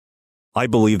I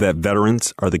believe that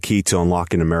veterans are the key to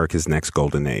unlocking America's next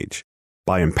golden age.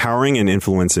 By empowering and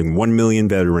influencing 1 million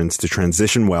veterans to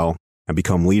transition well and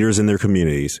become leaders in their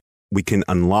communities, we can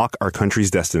unlock our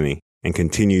country's destiny and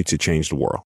continue to change the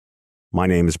world. My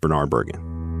name is Bernard Bergen.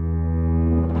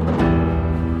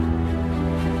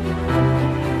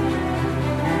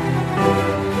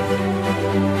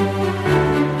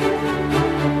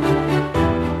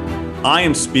 I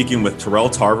am speaking with Terrell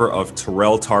Tarver of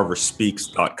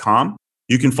TerrellTarverSpeaks.com.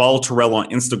 You can follow Terrell on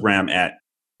Instagram at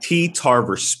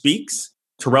TTarverSpeaks.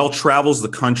 Terrell travels the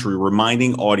country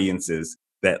reminding audiences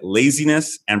that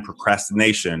laziness and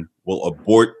procrastination will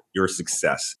abort your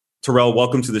success. Terrell,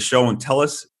 welcome to the show and tell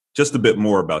us just a bit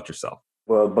more about yourself.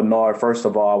 Well, Bernard, first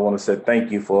of all, I want to say thank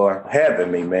you for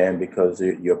having me, man, because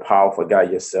you're a powerful guy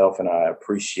yourself, and I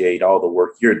appreciate all the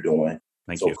work you're doing.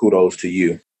 Thank you. So kudos to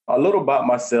you. A little about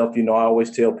myself, I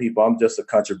always tell people I'm just a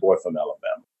country boy from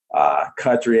Alabama.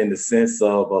 Country in the sense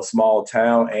of a small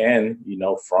town and,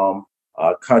 from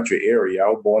a country area. I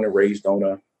was born and raised on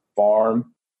a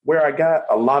farm where I got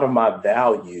a lot of my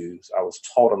values. I was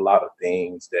taught a lot of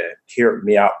things that carried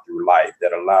me out through life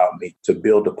that allowed me to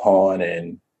build upon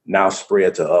and now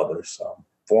spread to others.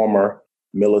 Former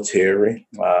military,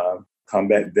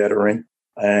 combat veteran,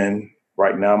 and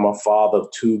right now I'm a father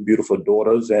of 2 beautiful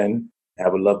daughters and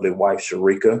have a lovely wife,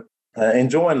 Sharika.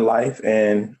 Enjoying life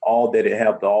and all that it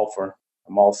have to offer.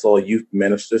 I'm also a youth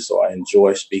minister, so I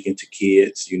enjoy speaking to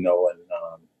kids, and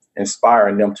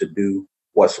inspiring them to do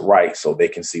what's right so they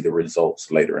can see the results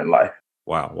later in life.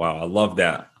 Wow. I love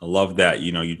that.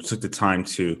 You took the time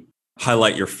to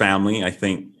highlight your family. I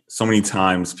think so many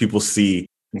times people see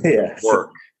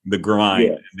work, the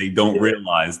grind, and they don't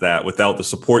realize that without the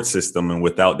support system and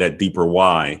without that deeper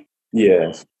why,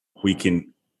 we can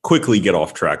quickly get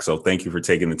off track. So thank you for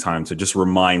taking the time to just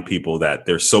remind people that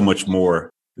there's so much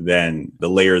more than the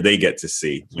layer they get to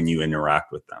see when you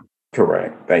interact with them.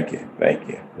 Correct. Thank you.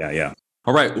 Yeah.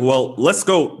 All right. Well, let's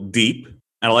go deep.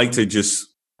 I'd like to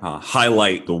just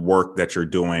highlight the work that you're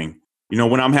doing.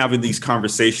 When I'm having these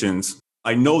conversations,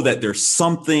 I know that there's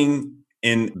something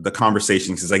in the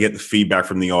conversation, because I get the feedback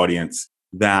from the audience,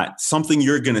 that something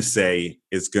you're going to say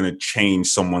is going to change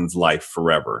someone's life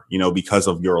forever, because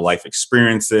of your life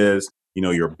experiences,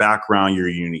 your background, your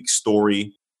unique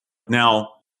story. Now,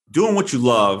 doing what you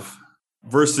love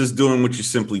versus doing what you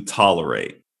simply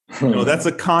tolerate. That's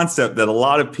a concept that a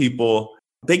lot of people,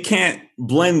 they can't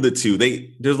blend the two.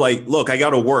 They're like, look, I got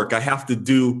to work. I have to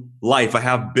do life. I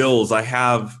have bills. I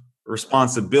have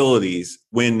responsibilities.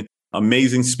 When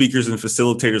amazing speakers and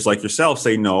facilitators like yourself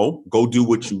say, no, go do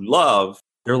what you love,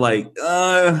 they're like,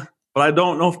 but I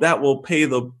don't know if that will pay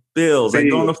the bills. I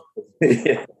don't know.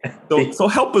 So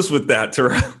help us with that,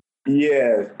 Terrell.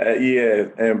 Yes.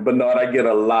 And Bernard, I get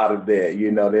a lot of that.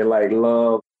 They're like,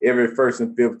 love, every 1st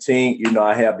and 15th,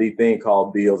 I have these thing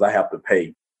called bills I have to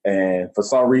pay. And for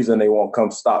some reason, they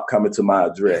won't stop coming to my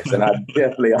address. And I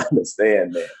definitely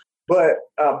understand that. But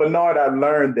Bernard, I've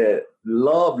learned that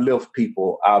love lifts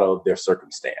people out of their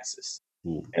circumstances.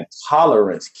 And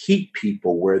tolerance keep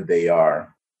people where they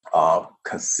are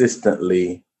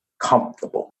consistently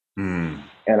comfortable.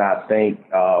 And I think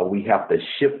we have to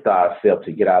shift ourselves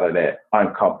to get out of that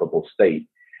uncomfortable state.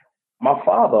 My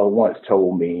father once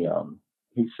told me,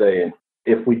 he said,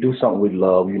 if we do something we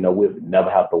love, we'll never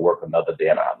have to work another day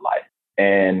in our life.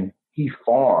 And he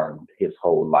farmed his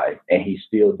whole life, and he's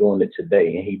still doing it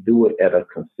today. And he do it at a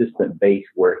consistent base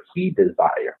where he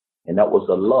desire. And that was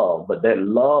the love. But that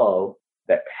love,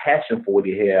 that passion for what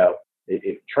he have,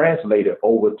 it translated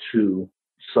over to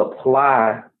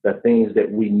supply the things that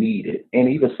we needed, and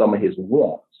even some of his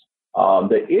wants.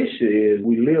 The issue is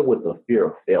we live with the fear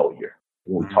of failure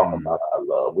when we talk about our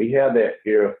love. We have that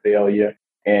fear of failure.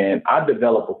 And I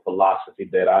developed a philosophy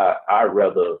that I'd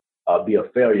rather be a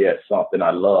failure at something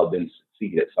I love than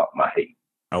succeed at something I hate.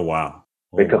 Oh, wow.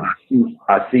 Because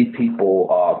I see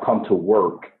people come to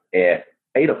work at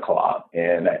 8:00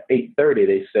 and at 8:30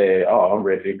 they say, oh, I'm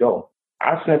ready to go.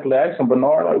 I simply ask them,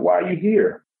 Bernard, like, why are you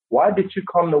here? Why did you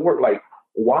come to work? Like,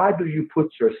 why do you put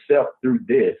yourself through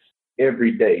this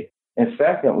every day? And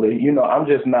secondly, I'm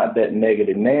just not that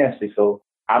negative Nancy, so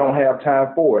I don't have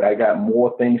time for it. I got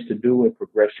more things to do and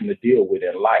progression to deal with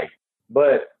in life.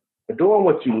 But doing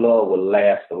what you love will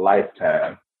last a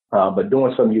lifetime. But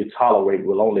doing something you tolerate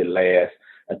will only last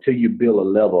until you build a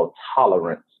level of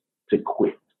tolerance to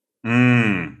quit.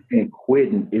 And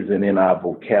quitting isn't in our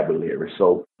vocabulary.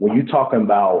 So when you're talking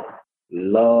about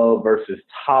love versus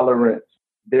tolerance,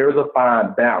 there's a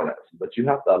fine balance, but you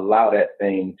have to allow that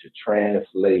thing to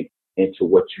translate into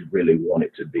what you really want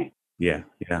it to be. Yeah.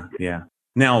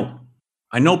 Now,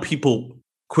 I know people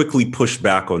quickly push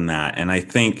back on that. And I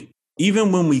think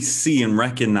even when we see and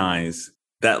recognize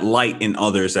that light in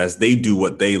others as they do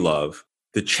what they love,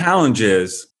 the challenge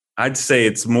is, I'd say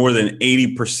it's more than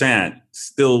 80%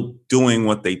 still doing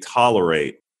what they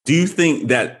tolerate. Do you think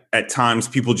that at times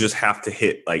people just have to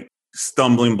hit like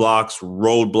stumbling blocks,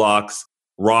 roadblocks,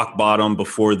 rock bottom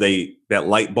before that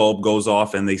light bulb goes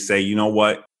off and they say, you know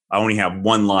what, I only have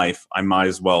one life. I might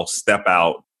as well step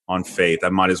out on faith. I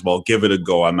might as well give it a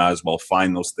go. I might as well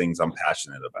find those things I'm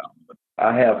passionate about.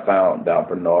 I have found out,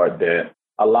 Bernard, that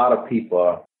a lot of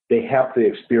people, they have to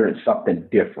experience something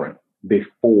different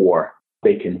before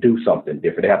they can do something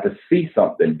different. They have to see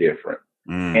something different.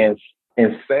 And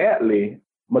sadly,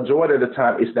 majority of the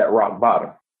time, it's that rock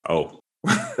bottom. Oh.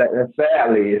 And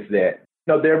sadly, it's that.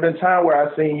 There have been times where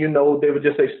I've seen, they were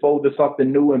just exposed to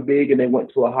something new and big and they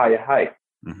went to a higher height.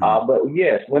 But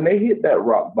yes, when they hit that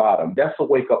rock bottom, that's a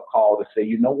wake-up call to say,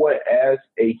 you know what, as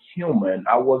a human,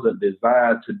 I wasn't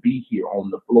designed to be here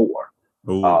on the floor.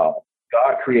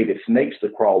 God created snakes to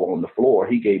crawl on the floor.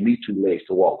 He gave me 2 legs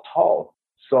to walk tall.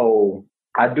 So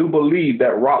I do believe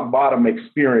that rock bottom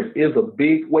experience is a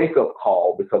big wake-up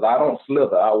call because I don't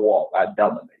slither, I walk, I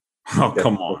dominate. Oh,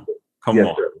 come on. Come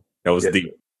on. Sir. That was deep.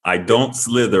 Sir. I don't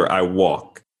slither, I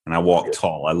walk, and I walk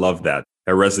tall. I love that.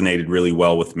 That resonated really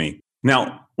well with me.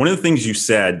 Now, one of the things you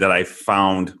said that I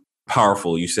found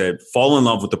powerful, you said, fall in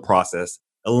love with the process,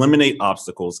 eliminate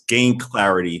obstacles, gain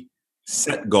clarity,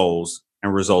 set goals,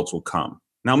 and results will come.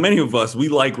 Now, many of us, we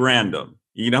like random,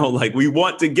 like we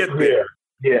want to get there.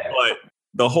 Yeah. But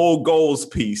the whole goals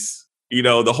piece,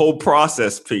 the whole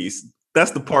process piece,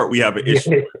 that's the part we have an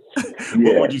issue with.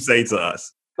 What would you say to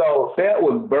us? So that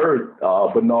was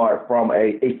birthed, Bernard, from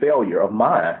a failure of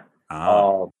mine.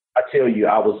 I tell you,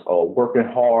 I was working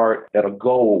hard at a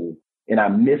goal and I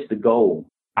missed the goal.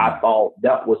 I thought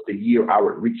that was the year I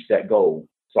would reach that goal.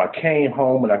 So I came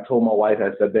home and I told my wife,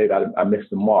 I said, babe, I missed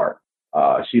the mark.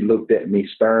 She looked at me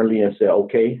sternly and said,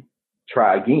 okay,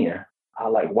 try again. I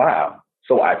was like, wow.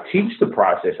 So I teach the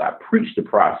process. I preach the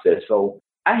process. So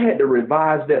I had to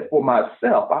revise that for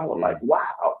myself. I was like,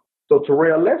 wow. So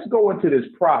Terrell, let's go into this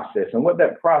process. And what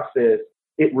that process,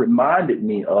 it reminded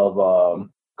me of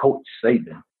Coach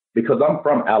Saban. Because I'm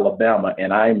from Alabama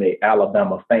and I'm an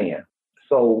Alabama fan.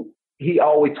 So he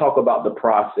always talk about the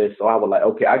process. So I was like,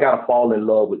 okay, I got to fall in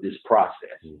love with this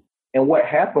process. And what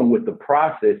happened with the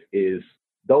process is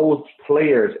those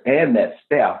players and that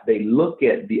staff, they look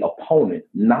at the opponent,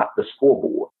 not the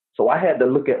scoreboard. So I had to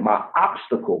look at my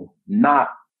obstacle, not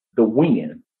the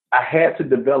win. I had to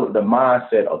develop the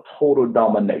mindset of total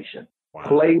domination. Wow.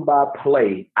 Play by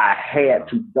play, I had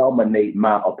to dominate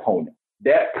my opponent.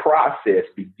 That process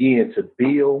began to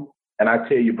build. And I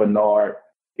tell you, Bernard,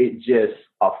 it's just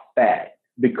a fact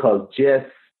because just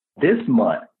this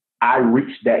month, I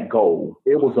reached that goal.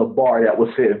 It was a bar that was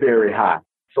set very high.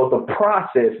 So the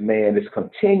process, man, is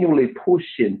continually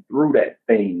pushing through that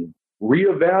thing,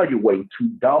 reevaluate to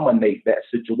dominate that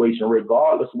situation,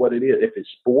 regardless of what it is. If it's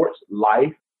sports,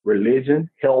 life, religion,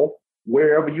 health,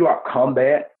 wherever you are,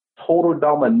 combat, total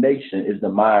domination is the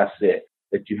mindset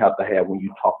that you have to have when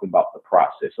you're talking about the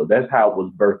process. So that's how it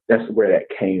was birthed. That's where that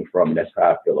came from. That's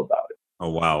how I feel about it. Oh,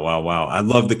 wow. I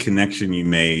love the connection you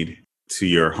made to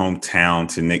your hometown,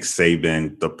 to Nick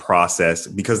Saban, the process,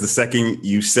 because the second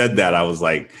you said that, I was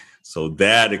like, so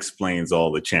that explains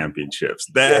all the championships.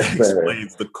 That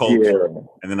explains the culture. Yeah.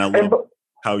 And then I love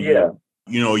how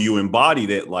you embodied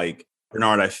it. Like,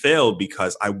 Bernard, I failed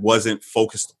because I wasn't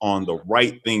focused on the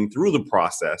right thing through the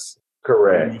process.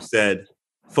 Correct. And you said,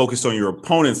 focus on your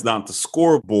opponents, not the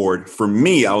scoreboard. For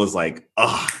me, I was like,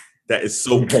 that is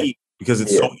so key because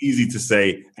it's so easy to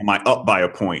say, am I up by a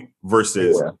point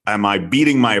versus am I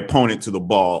beating my opponent to the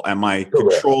ball? Am I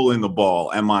controlling the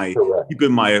ball? Am I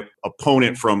keeping my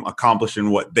opponent from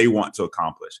accomplishing what they want to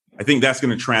accomplish? I think that's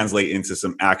going to translate into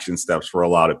some action steps for a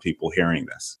lot of people hearing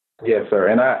this. Yes, sir.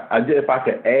 And I if I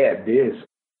could add this,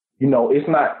 it's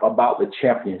not about the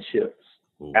championships.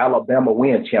 Ooh. Alabama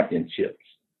win championships.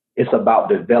 It's about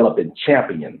developing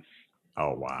champions.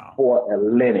 Oh, wow. For a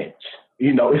lineage.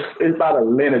 It's about a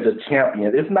lineage of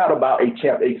champions. It's not about a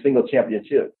single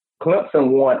championship. Clemson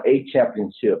won a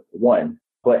championship,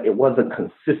 but it wasn't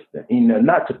consistent.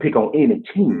 Not to pick on any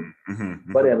team,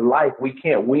 but in life, we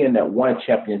can't win that one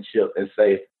championship and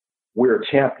say, we're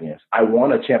champions. I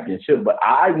won a championship, but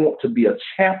I want to be a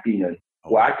champion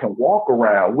where I can walk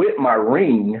around with my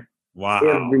ring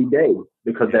every day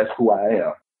because that's who I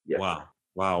am. Yes. Wow.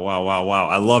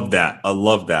 I love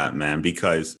that, man,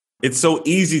 because it's so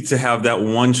easy to have that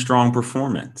one strong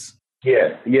performance.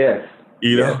 Yes.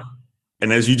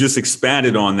 And as you just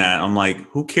expanded on that, I'm like,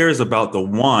 who cares about the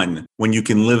one when you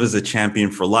can live as a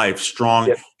champion for life, strong,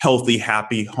 Yes. healthy,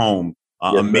 happy home,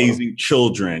 Yes, amazing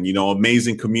children,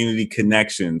 amazing community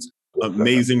connections, yes,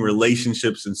 amazing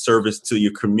relationships and service to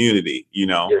your community,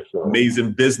 yes, sir.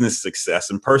 amazing business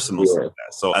success and personal Yes. success.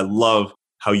 So I love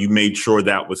how you made sure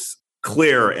that was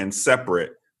clear and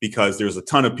separate, because there's a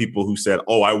ton of people who said,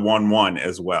 oh, I won one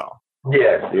as well.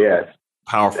 Yes, yes.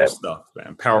 Powerful stuff,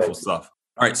 man. Powerful stuff.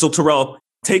 All right. So Terrell,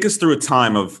 take us through a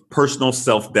time of personal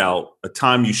self-doubt, a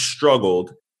time you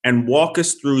struggled, and walk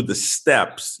us through the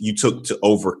steps you took to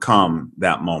overcome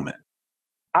that moment.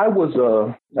 I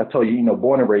was, I told you,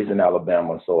 born and raised in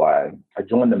Alabama. So I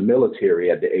joined the military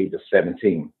at the age of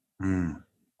 17. I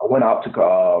went out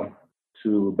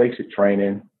to basic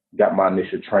training, got my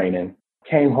initial training,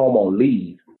 came home on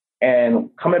leave. And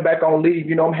coming back on leave,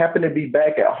 I'm happy to be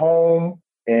back at home.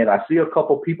 And I see a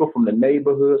couple people from the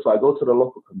neighborhood. So I go to the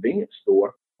local convenience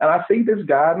store and I see this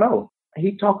guy I know.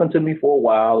 He talking to me for a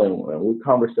while and we're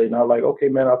conversating. I was like, okay,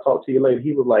 man, I'll talk to you later.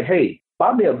 He was like, hey,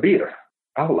 buy me a beer.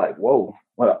 I was like, whoa,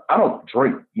 well, I don't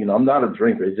drink. I'm not a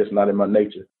drinker. It's just not in my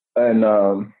nature. And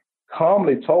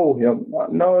calmly told him,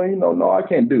 no, I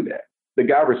can't do that. The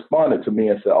guy responded to me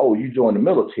and said, oh, you joined the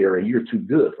military and you're too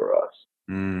good for us.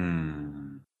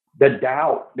 The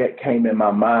doubt that came in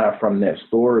my mind from that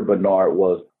story, Bernard,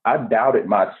 was I doubted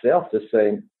myself to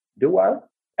say, do I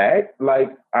act like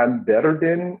I'm better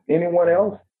than anyone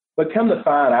else? But come to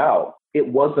find out, it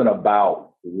wasn't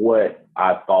about what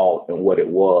I thought and what it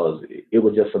was. It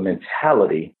was just a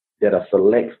mentality that a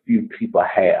select few people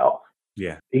have.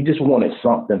 Yeah. He just wanted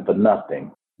something for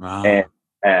nothing. Wow. And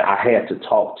I had to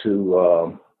talk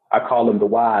to, I call him the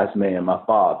wise man, my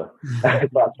father. I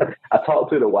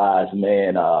talked to the wise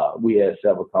man. We had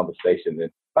several conversations. And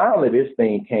finally, this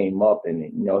thing came up and,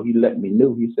 he let me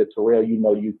know. He said, Terrell,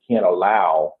 you can't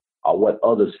allow what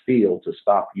others feel to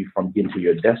stop you from getting to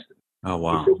your destiny. Oh,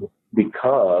 wow. Said,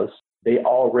 because they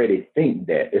already think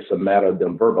that it's a matter of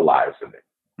them verbalizing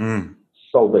it.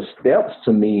 So the steps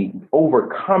to me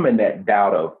overcoming that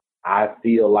doubt of I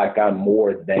feel like I'm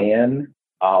more than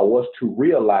was to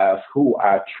realize who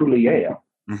I truly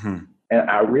am. And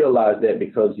I realized that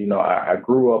because, I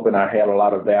grew up and I had a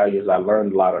lot of values. I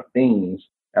learned a lot of things.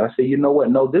 And I said, you know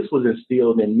what? No, this was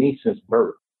instilled in me since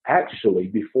birth. Actually,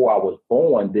 before I was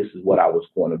born, this is what I was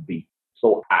going to be.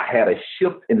 So I had a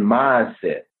shift in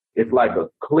mindset. It's like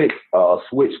a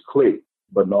switch click,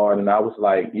 Bernard. And I was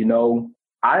like,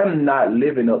 I am not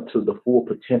living up to the full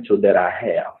potential that I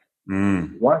have.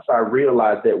 Once I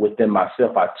realized that within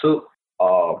myself, I took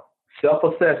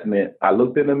self-assessment. I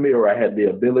looked in the mirror. I had the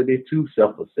ability to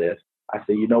self-assess. I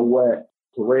said, you know what,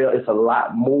 Terrell, it's a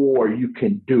lot more you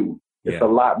can do. It's a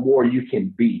lot more you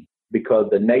can be, because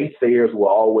the naysayers will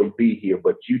always be here,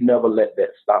 but you never let that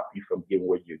stop you from getting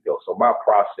where you go. So my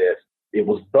process, it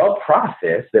was the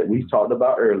process that we talked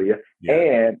about earlier.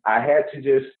 And I had to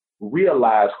just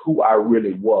realize who I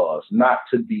really was, not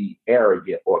to be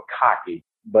arrogant or cocky,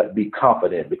 but be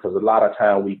confident, because a lot of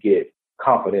time we get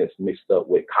confidence mixed up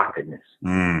with cockiness.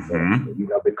 And,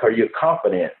 because you're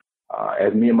confident,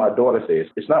 as me and my daughter says,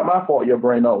 it's not my fault your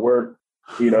brain don't work.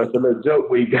 It's a little joke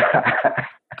we got.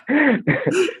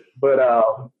 But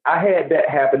I had that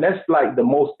happen. That's like the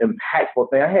most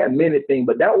impactful thing. I had many things,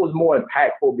 but that was more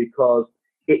impactful because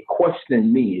it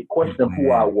questioned me. It questioned who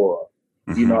I was.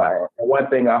 One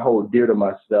thing I hold dear to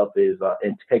myself is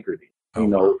integrity,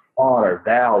 honor,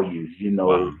 values,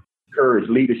 courage,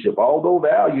 leadership, all those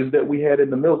values that we had in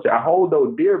the military. I hold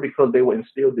those dear because they were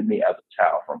instilled in me as a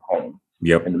child from home.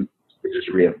 And it just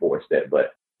reinforced that.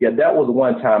 But that was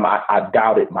one time I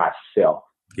doubted myself.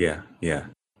 Yeah.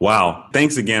 Wow.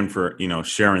 Thanks again for,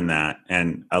 sharing that.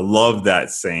 And I love that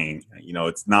saying,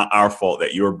 it's not our fault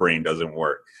that your brain doesn't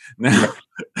work. Now,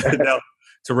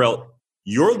 Terrell,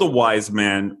 you're the wise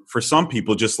man for some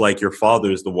people, just like your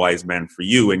father is the wise man for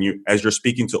you. And as you're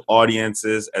speaking to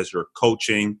audiences, as you're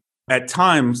coaching, at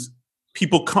times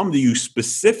people come to you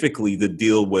specifically to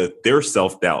deal with their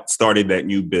self-doubt, starting that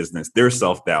new business, their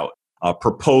self-doubt,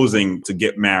 proposing to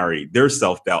get married, their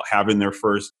self-doubt, having their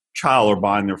first child or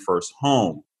buying their first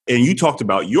home. And you talked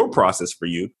about your process for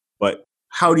you, but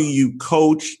how do you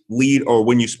coach, lead, or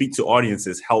when you speak to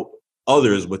audiences, help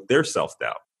others with their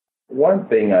self-doubt? One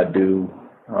thing I do,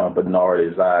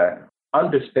 Bernard, is I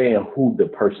understand who the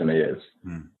person is.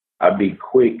 I be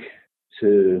quick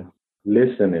to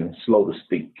listen and slow to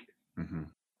speak.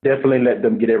 Definitely let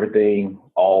them get everything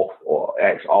off or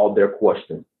ask all their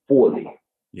questions fully.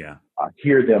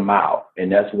 Hear them out.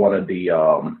 And that's one of the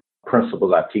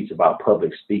principles I teach about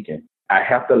public speaking. I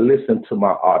have to listen to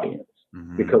my audience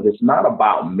because it's not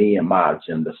about me and my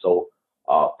agenda. So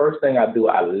first thing I do,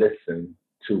 I listen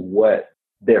to what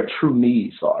their true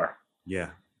needs are. Yeah.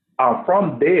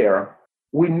 From there,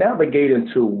 we navigate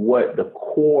into what the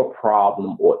core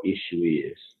problem or issue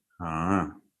is.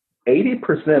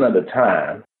 80% of the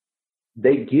time,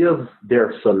 they give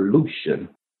their solution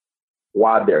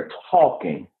while they're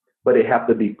talking, but it have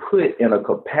to be put in a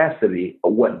capacity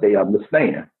of what they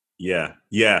understand. Yeah.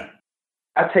 Yeah.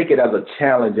 I take it as a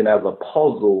challenge and as a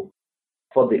puzzle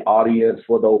for the audience,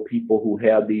 for those people who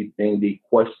have these things, these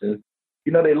questions.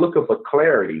 They're looking for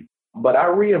clarity, but I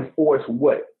reinforce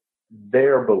what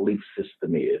their belief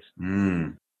system is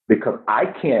because I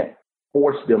can't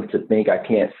force them to think. I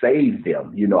can't save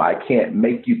them. I can't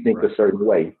make you think a certain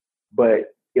way.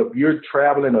 But if you're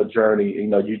traveling a journey,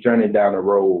 you're journeying down the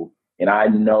road, and I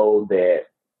know that,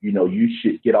 you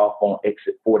should get off on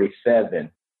exit 47.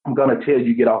 I'm going to tell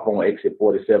you get off on exit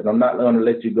 47. I'm not going to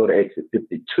let you go to exit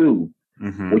 52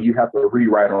 where you have to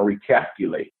rewrite or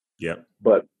recalculate. Yep.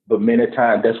 But many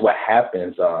times that's what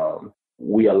happens.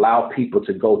 We allow people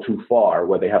to go too far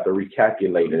where they have to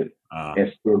recalculate it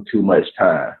and spend too much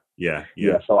time. Yeah.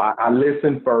 So I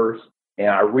listen first and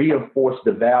I reinforce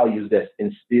the values that's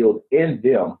instilled in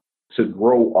them to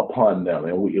grow upon them.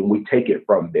 And we take it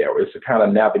from there. It's a kind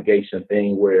of navigation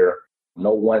thing where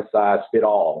no one size fit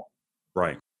all.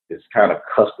 Right. It's kind of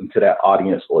custom to that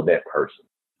audience or that person.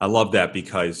 I love that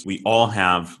because we all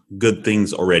have good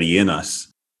things already in us.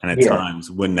 And at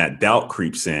times when that doubt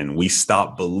creeps in, we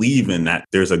stop believing that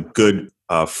there's a good,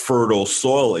 fertile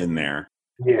soil in there.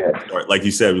 Yeah. Like you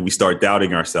said, we start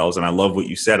doubting ourselves. And I love what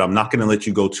you said. I'm not going to let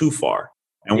you go too far.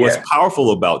 And what's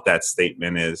powerful about that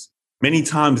statement is many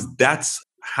times that's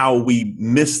how we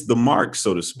miss the mark,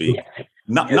 so to speak.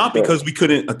 Not because we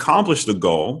couldn't accomplish the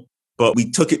goal, but we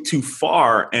took it too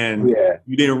far and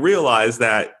you didn't realize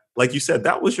that, like you said,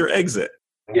 that was your exit.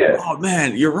 Yeah. Oh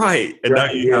man, you're right. And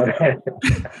now you have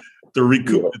to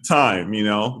recoup the time,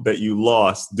 that you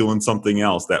lost doing something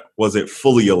else that wasn't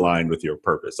fully aligned with your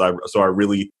purpose. So I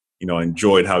really,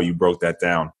 enjoyed how you broke that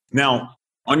down. Now,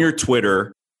 on your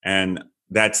Twitter, and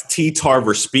that's T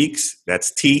Tarver Speaks.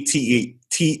 That's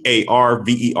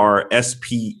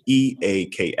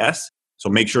TTARVERSPEAKS. So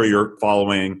make sure you're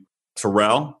following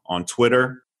Terrell on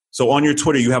Twitter. So on your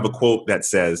Twitter, you have a quote that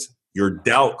says, "Your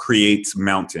doubt creates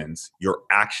mountains. Your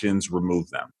actions remove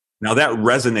them." Now that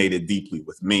resonated deeply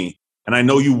with me. And I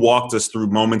know you walked us through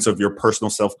moments of your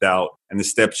personal self-doubt and the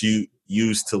steps you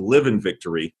used to live in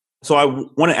victory. So I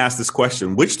want to ask this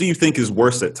question. Which do you think is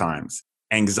worse at times?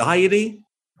 Anxiety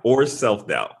or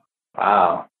self-doubt?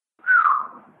 Wow.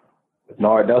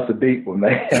 No, that's a deep one,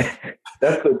 man.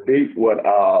 That's a deep one.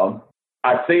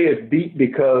 I say it's deep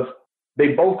because they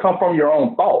both come from your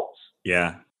own thoughts.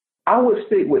 Yeah. I would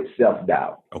stick with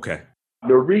self-doubt. Okay.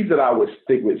 The reason I would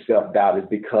stick with self-doubt is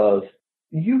because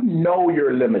you know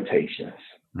your limitations.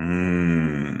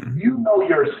 You know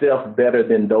yourself better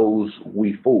than those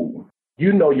we fool.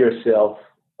 You know yourself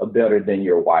better than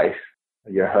your wife,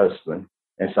 your husband,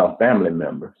 and some family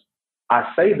members.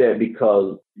 I say that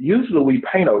because usually we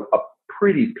paint a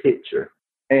pretty picture.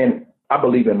 And I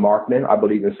believe in marketing. I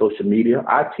believe in social media.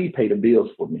 IT pay the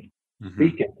bills for me.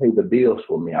 He can pay the bills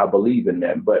for me. I believe in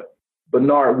that. But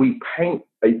Bernard, we paint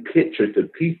a picture to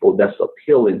people that's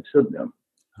appealing to them.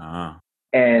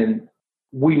 And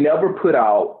we never put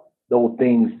out those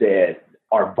things that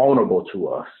are vulnerable to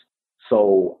us.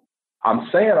 So I'm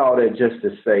saying all that just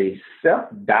to say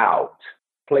self-doubt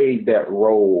played that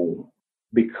role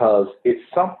because it's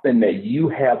something that you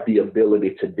have the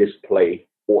ability to display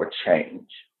or change.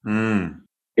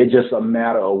 It's just a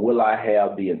matter of, will I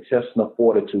have the intestinal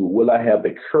fortitude? Will I have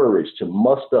the courage to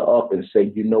muster up and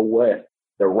say, you know what?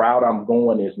 The route I'm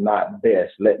going is not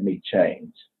best. Let me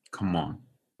change. Come on.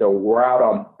 The route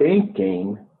I'm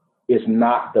thinking is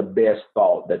not the best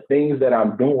thought. The things that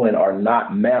I'm doing are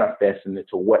not manifesting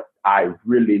into what I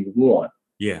really want.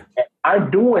 Yeah. And I'm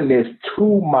doing this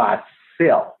to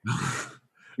myself.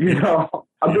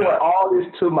 I'm doing all this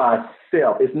to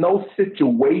myself. It's no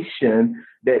situation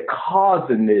that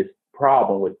causing this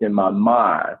problem within my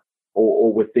mind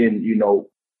or within,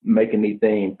 making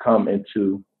anything come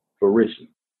into fruition.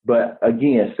 But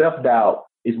again, self-doubt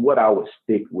is what I would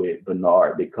stick with,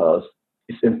 Bernard, because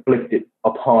it's inflicted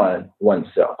upon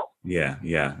oneself. Yeah.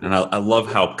 And I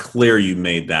love how clear you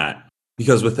made that,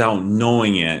 because without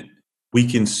knowing it, we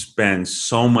can spend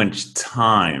so much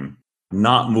time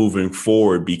not moving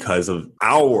forward because of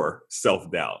our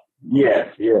self-doubt.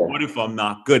 Yes. What if I'm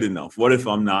not good enough? What if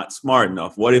I'm not smart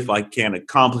enough? What if I can't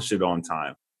accomplish it on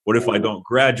time? What if I don't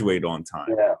graduate on time?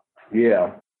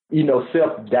 Yeah.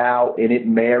 Self-doubt and it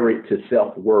married to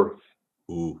self-worth.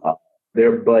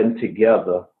 They're buttoned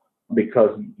together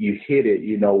because you hit it.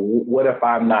 What if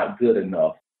I'm not good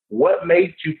enough? What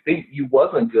made you think you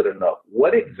wasn't good enough?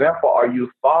 What example are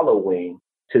you following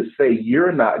to say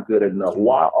you're not good enough?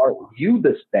 Why aren't you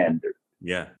the standard?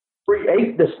 Yeah.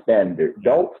 Create the standard.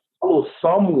 Don't follow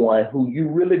someone who you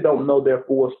really don't know their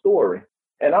full story.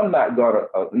 And I'm not going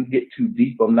to get too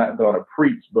deep. I'm not going to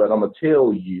preach, but I'm going to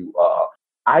tell you,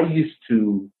 I used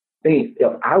to think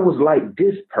if I was like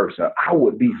this person, I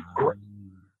would be great.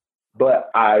 But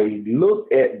I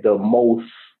looked at the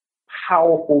most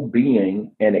powerful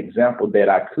being and example that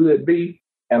I could be,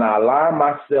 and I aligned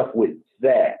myself with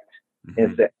that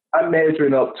and said, I'm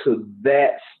measuring up to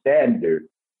that standard.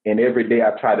 And every day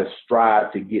I try to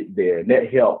strive to get there. And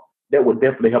that will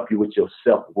definitely help you with your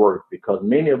self-worth, because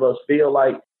many of us feel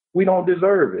like we don't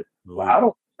deserve it. Well, I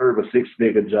don't deserve a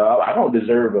 6-figure job. I don't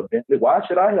deserve a Bentley. Why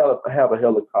should I have a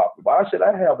helicopter? Why should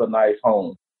I have a nice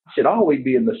home? I should always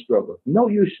be in the struggle. No,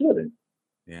 you shouldn't.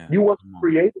 Yeah. You weren't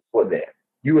created for that.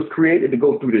 You was created to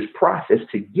go through this process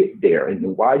to get there.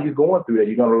 And while you're going through that,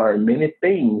 you're going to learn many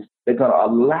things that are going to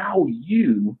allow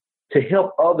you to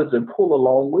help others and pull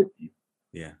along with you.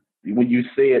 Yeah. When you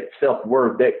said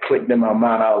self-worth, that clicked in my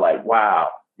mind. I was like, wow,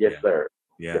 yes, sir.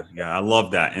 Yeah. Yes, Yeah. I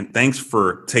love that. And thanks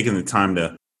for taking the time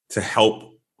to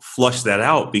help flush that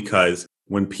out, because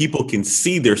when people can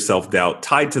see their self-doubt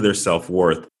tied to their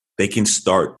self-worth, they can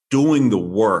start doing the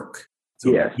work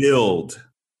to build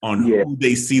on who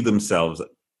they see themselves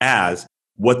as,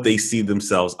 what they see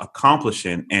themselves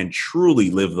accomplishing, and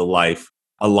truly live the life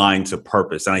aligned to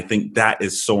purpose. And I think that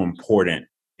is so important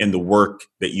in the work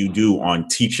that you do on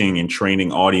teaching and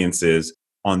training audiences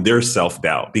on their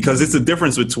self-doubt, because it's a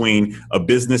difference between a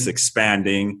business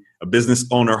expanding, a business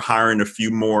owner hiring a few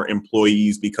more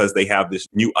employees because they have this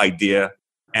new idea,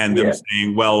 and them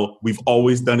saying, well, we've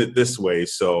always done it this way.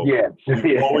 So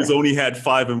we've always only had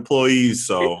 5 employees.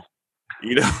 So,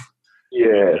 and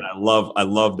I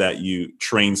love that you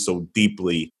train so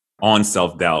deeply on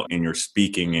self-doubt in your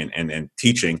speaking and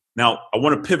teaching. Now, I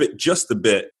want to pivot just a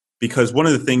bit, because one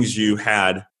of the things you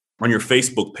had on your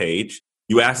Facebook page,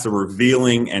 you asked a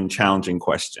revealing and challenging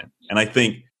question. And I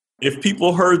think if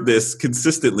people heard this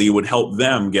consistently, it would help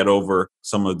them get over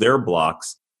some of their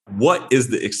blocks. What is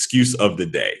the excuse of the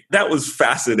day? That was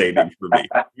fascinating for me.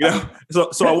 So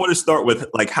I want to start with,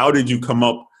 like, how did you come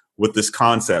up with this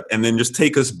concept? And then just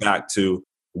take us back to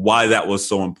why that was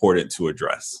so important to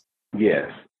address. Yes.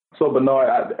 So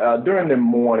Bernard, during the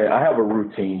morning, I have a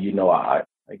routine.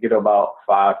 I get about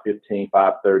 5:15,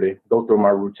 5:30, go through my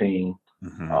routine,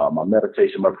 my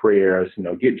meditation, my prayers,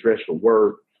 get dressed for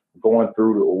work, going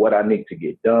through what I need to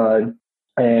get done.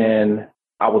 And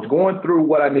I was going through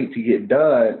what I need to get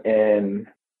done, and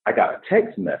I got a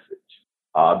text message.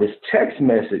 This text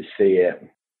message said,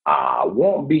 I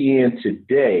won't be in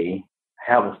today,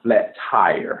 have a flat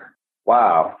tire.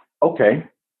 Wow. Okay.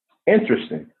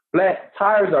 Interesting. Flat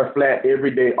tires are flat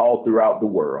every day all throughout the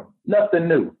world. Nothing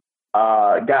new.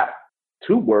 Got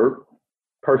to work.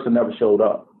 Person never showed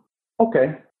up.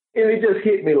 Okay. And it just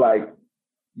hit me like,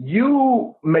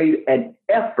 you made an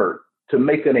effort to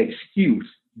make an excuse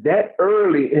that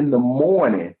early in the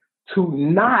morning to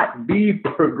not be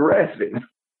progressive.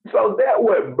 So that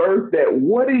what birthed that.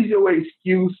 What is your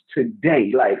excuse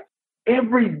today? Like,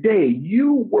 every day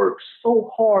you work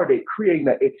so hard at creating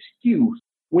an excuse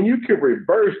when you can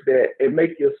reverse that and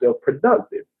make yourself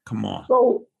productive. Come on.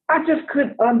 So I just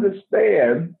couldn't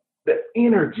understand the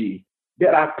energy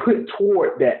that I put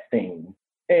toward that thing.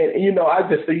 And, I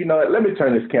just said, let me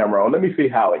turn this camera on. Let me see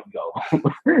how it goes.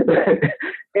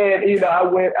 And,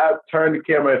 I turned the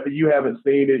camera. If you haven't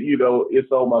seen it,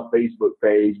 it's on my Facebook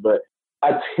page. But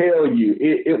I tell you,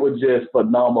 it was just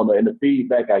phenomenal. And the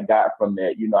feedback I got from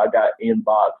that, I got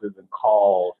inboxes and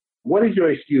calls. What is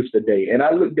your excuse today? And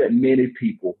I looked at many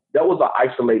people. That was an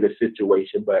isolated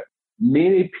situation, but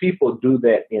many people do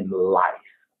that in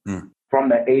life. From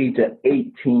the age of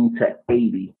 18 to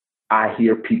 80, I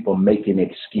hear people making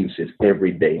excuses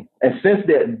every day. And since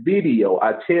that video,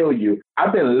 I tell you,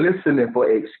 I've been listening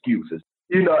for excuses.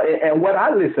 And what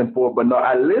I listen for, but no,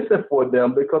 I listen for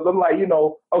them because I'm like,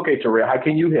 okay, Terrell, how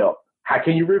can you help? How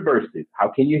can you reverse this? How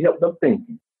can you help them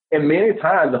thinking? And many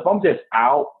times, if I'm just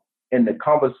out in the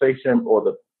conversation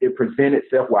or it presents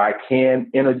itself where I can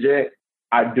interject,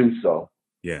 I do so.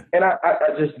 Yeah. And I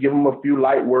just give them a few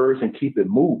light words and keep it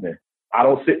moving. I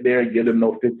don't sit there and give them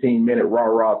no 15-minute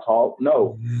rah-rah talk.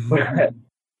 No. The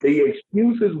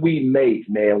excuses we make,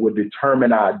 man, will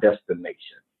determine our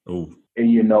destination. Ooh. And,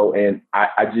 and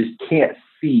I just can't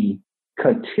see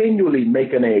continually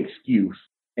making an excuse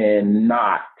and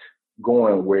not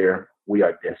going where we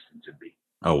are destined to be.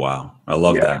 Oh, wow. I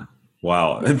love that.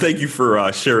 Wow. And thank you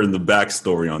for sharing the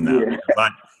backstory on that. Yeah.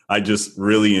 Because I just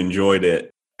really enjoyed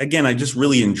it. Again, I just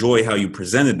really enjoy how you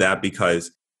presented that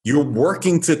because you're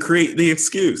working to create the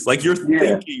excuse. Like you're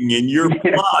thinking and you're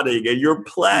plotting and you're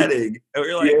planning. And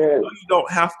you're like, oh, you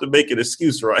don't have to make an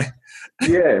excuse, right?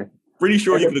 Yeah. Pretty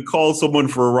sure you could have called someone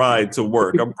for a ride to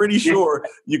work. I'm pretty sure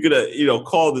you could have,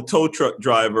 called the tow truck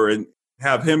driver and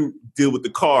have him deal with the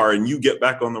car and you get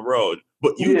back on the road.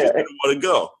 But you just didn't want to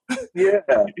go. Yeah.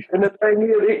 And the thing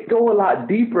is, it go a lot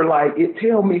deeper. Like it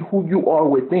tell me who you are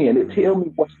within. It tell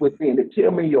me what's within. It tell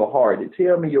me your heart. It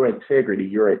tell me your integrity,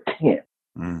 your intent.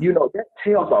 That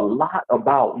tells a lot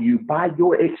about you by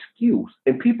your excuse.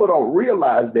 And people don't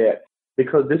realize that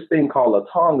because this thing called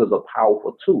a tongue is a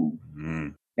powerful tool.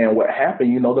 And what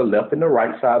happened, the left and the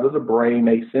right side of the brain,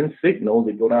 they send signals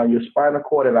that go down your spinal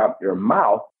cord and out your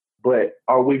mouth. But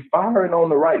are we firing on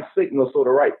the right signal so the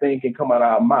right thing can come out of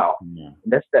our mouth? And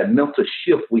that's that mental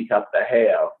shift we have to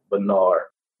have, Bernard.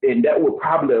 And that will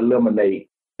probably eliminate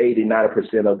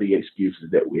 80-90% of the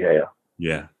excuses that we have.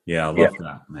 Yeah. I love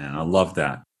that, man. I love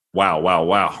that.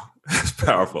 Wow. That's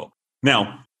powerful.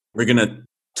 Now, we're going to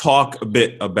talk a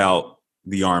bit about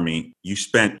the Army. You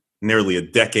spent nearly a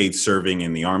decade serving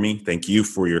in the Army. Thank you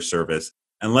for your service.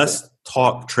 And let's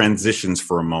talk transitions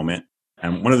for a moment.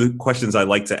 And one of the questions I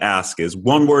like to ask is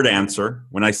one word answer.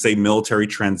 When I say military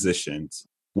transitions,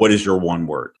 what is your one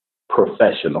word?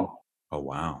 Professional. Oh,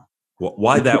 wow.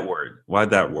 Why that word? Why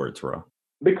that word, Terrell?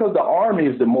 Because the Army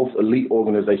is the most elite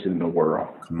organization in the world.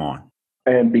 Come on.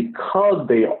 And because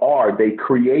they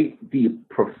create the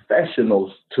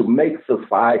professionals to make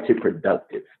society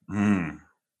productive.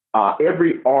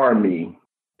 Every Army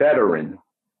veteran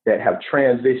that have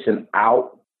transitioned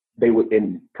out, they were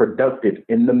productive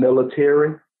in the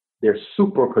military. They're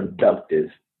super productive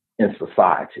in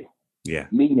society. Yeah.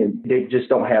 Meaning they just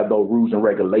don't have those rules and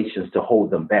regulations to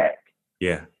hold them back.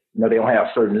 Yeah. They don't have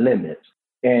certain limits.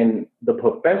 And the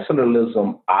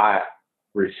professionalism I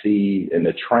received and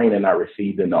the training I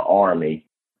received in the Army,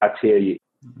 I tell you,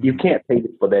 you can't pay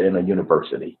for that in a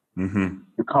university.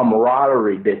 The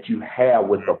camaraderie that you have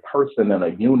with a person in a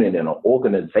unit in an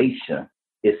organization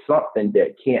is something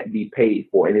that can't be paid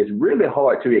for. And it's really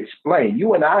hard to explain.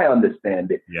 You and I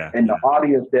understand it. And the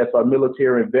audience that's a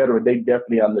military and veteran, they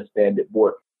definitely understand it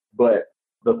more. But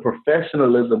the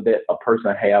professionalism that a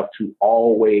person have to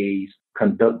always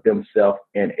conduct themselves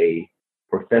in a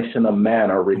professional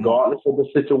manner, regardless of the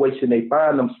situation they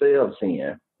find themselves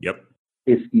in,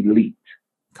 is elite.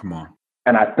 Come on.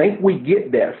 And I think we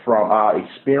get that from our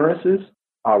experiences,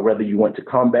 whether you went to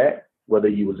combat, whether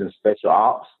you was in special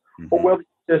ops, or whether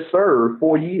you just served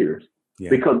 4 years.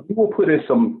 Because we were put in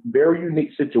some very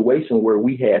unique situations where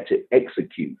we had to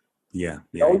execute.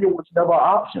 Failure was never an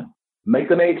option.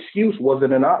 Making an excuse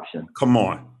wasn't an option. Come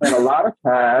on. And a lot of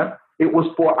time, it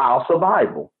was for our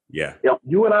survival. If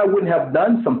you and I wouldn't have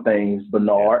done some things,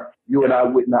 Bernard, you and I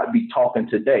would not be talking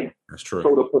today. That's true.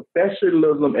 So the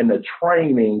professionalism and the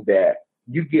training that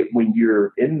you get when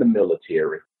you're in the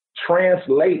military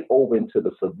translate over into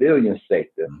the civilian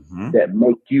sector that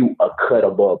make you a cut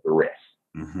above the rest.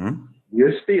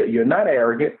 You're not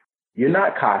arrogant, you're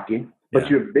not cocky, but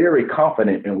you're very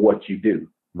confident in what you do.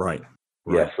 Right.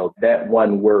 So that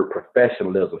one word,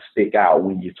 professionalism, stick out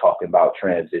when you're talking about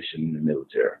transition in the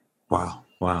military. Wow.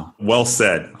 Well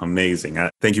said. Amazing.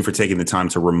 Thank you for taking the time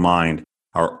to remind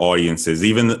our audiences,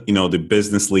 even the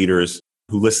business leaders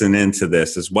who listen into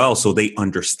this as well, so they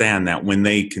understand that when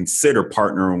they consider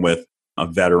partnering with a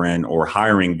veteran or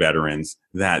hiring veterans,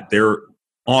 that they're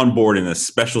on board in a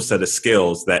special set of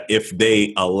skills that if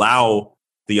they allow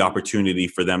the opportunity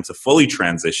for them to fully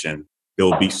transition,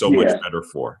 they'll be so much better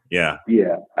for. Yeah.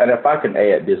 And if I can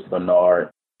add this,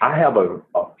 Bernard, I have a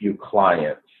few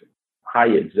clients, high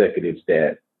executives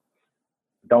that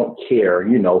don't care,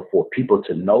 for people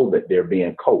to know that they're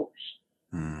being coached.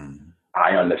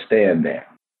 I understand that.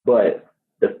 But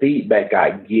the feedback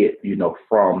I get,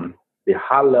 from the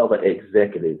high level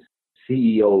executives,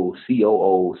 CEOs,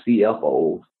 COOs,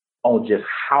 CFOs, on just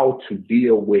how to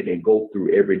deal with and go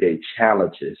through everyday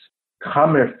challenges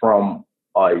coming from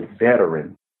a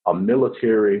veteran, a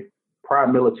prior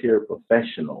military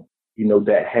professional,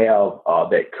 that have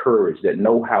that courage, that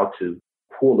know how to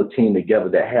pull a team together,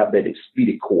 that have that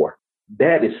expedient core.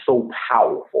 That is so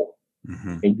powerful.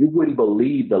 And you wouldn't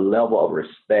believe the level of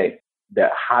respect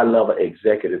that high-level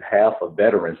executives have for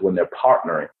veterans when they're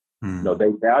partnering. They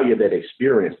value that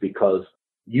experience because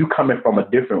you coming from a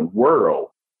different world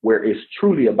where it's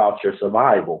truly about your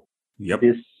survival.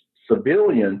 This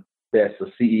civilian that's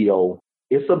a CEO,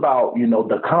 it's about,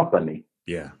 the company.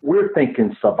 We're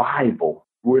thinking survival.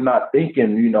 We're not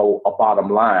thinking, a bottom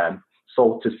line.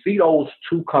 So to see those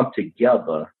two come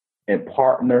together and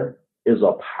partner is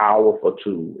a powerful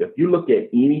tool. If you look at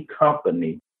any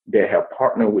company that have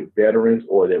partnered with veterans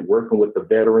or that working with the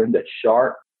veteran that's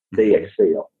sharp, they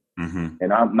excel. Mm-hmm.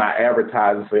 And I'm not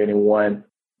advertising for anyone,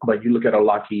 but you look at a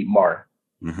Lockheed Martin,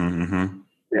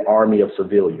 the army of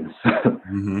civilians.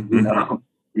 You know?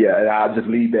 Yeah, and I'll just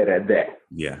leave that at that.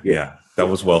 Yeah. That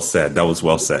was well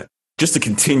said. Just to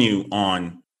continue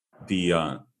on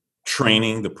the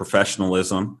training, the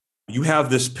professionalism, you have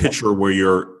this picture where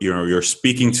you're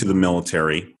speaking to the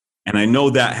military, and I know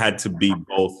that had to be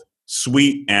both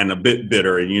sweet and a bit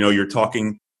bitter. And you're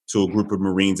talking to a group of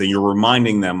Marines, and you're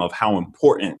reminding them of how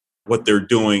important what they're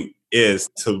doing is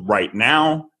to right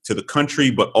now, to the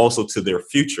country, but also to their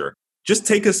future. Just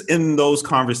take us in those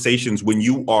conversations when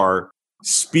you are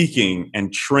speaking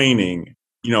and training,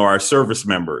 our service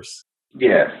members.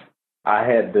 Yes, I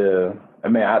had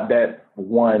that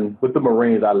one with the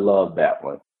Marines. I love that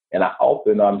one. And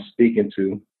I'm speaking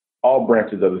to all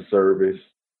branches of the service,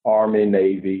 Army,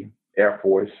 Navy, Air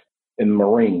Force, and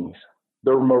Marines.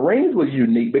 The Marines was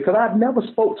unique because I'd never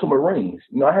spoke to Marines.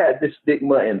 I had this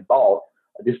stigma and thought,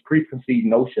 this preconceived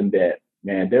notion that,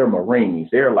 man, they're Marines.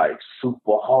 They're like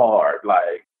super hard.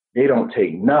 Like they don't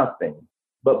take nothing.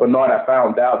 But Bernard, I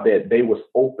found out that they was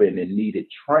open and needed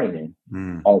training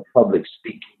on public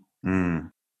speaking.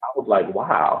 I was like,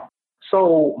 wow.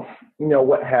 So,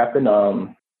 what happened?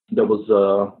 There was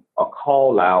a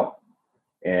call out,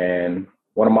 and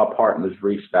one of my partners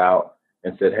reached out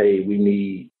and said, hey, we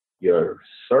need your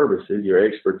services, your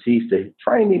expertise to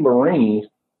train the Marines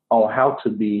on how to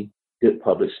be good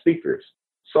public speakers.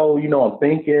 So, I'm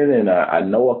thinking, and I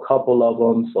know a couple of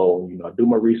them. So, I do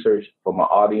my research for my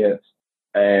audience.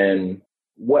 And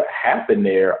what happened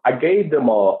there, I gave them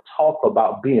a talk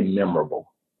about being memorable.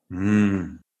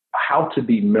 How to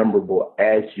be memorable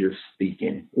as you're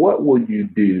speaking. What would you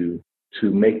do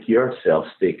to make yourself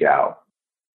stick out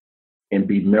and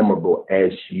be memorable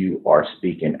as you are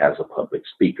speaking as a public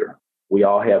speaker? We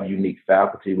all have unique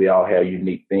faculty. We all have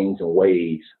unique things and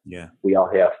ways. Yeah. We all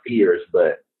have fears,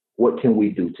 but what can we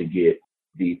do to get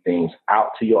these things out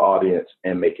to your audience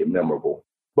and make it memorable?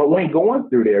 But when going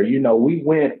through there,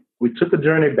 we took a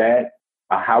journey back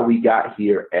how we got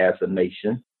here as a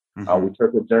nation. We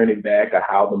took a journey back of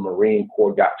how the Marine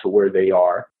Corps got to where they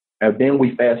are. And then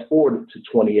we fast forwarded to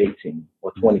 2018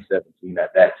 or 2017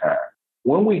 at that time.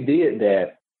 When we did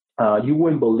that, you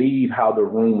wouldn't believe how the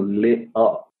room lit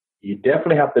up. You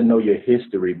definitely have to know your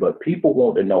history, but people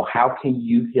want to know, how can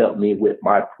you help me with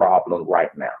my problem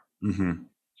right now?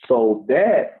 So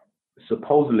that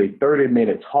supposedly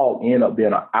 30-minute talk ended up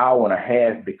being an hour and a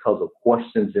half because of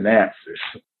questions and answers.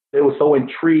 They were so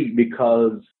intrigued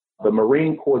because the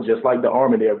Marine Corps, just like the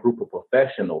Army, they're a group of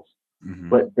professionals,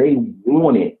 but they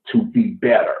wanted to be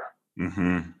better.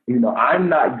 I'm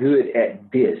not good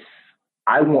at this.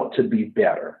 I want to be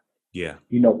better. Yeah.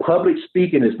 Public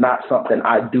speaking is not something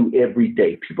I do every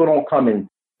day. People don't come and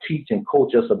teach and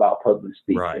coach us about public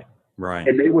speaking. Right.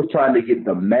 And they were trying to get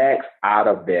the max out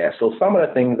of that. So some of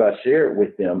the things I shared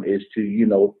with them is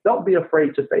to, don't be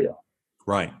afraid to fail.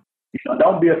 Right.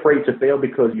 Don't be afraid to fail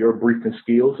because your briefing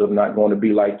skills are not going to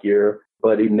be like your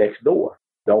buddy next door.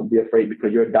 Don't be afraid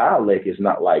because your dialect is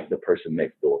not like the person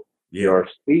next door. Yeah. Your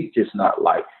speech is not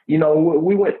like,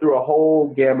 we went through a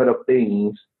whole gamut of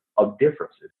things, of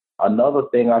differences. Another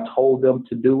thing I told them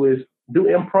to do is do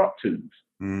impromptus.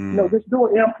 Just do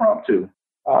an impromptu.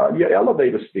 Your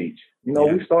elevator speech.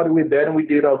 We started with that and we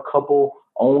did a couple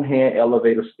on-hand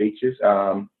elevator speeches.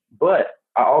 But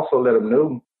I also let them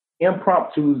know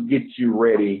impromptus get you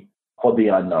ready for the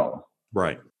unknown.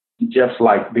 Right. Just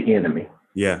like the enemy.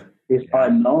 Yeah. It's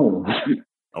unknown.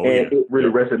 And it really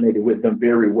resonated with them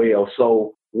very well.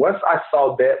 So once I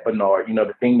saw that, Bernard,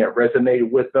 the thing that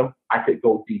resonated with them, I could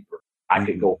go deeper. I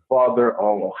could go farther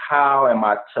on how am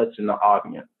I touching the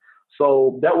audience.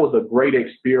 So that was a great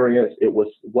experience. It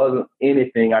wasn't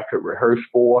anything I could rehearse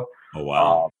for. Oh,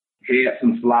 wow. Had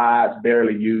some slides,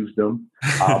 barely used them.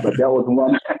 But that was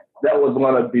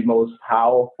one of the most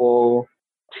powerful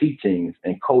teachings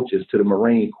and coaches to the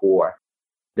Marine Corps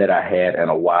that I had in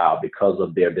a while because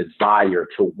of their desire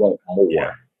to want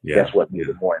more. Yeah. That's what made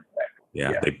it more impactful.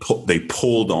 Yeah. They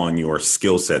pulled on your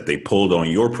skill set. They pulled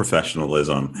on your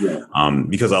professionalism.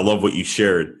 Because I love what you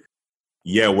shared.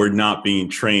 Yeah, we're not being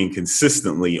trained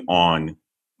consistently on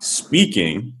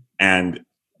speaking, and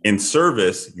in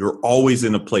service, you're always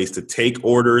in a place to take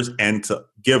orders and to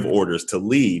give orders, to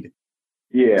lead.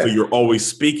 Yeah. So you're always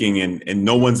speaking and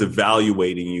no one's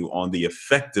evaluating you on the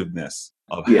effectiveness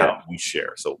of how you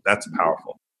share. So that's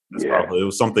powerful. That's powerful. It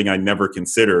was something I never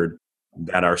considered,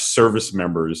 that our service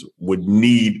members would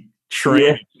need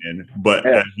training in. But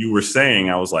as you were saying,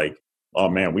 I was like, oh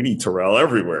man, we need Terrell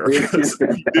everywhere. Because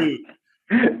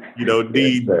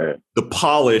need the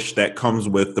polish that comes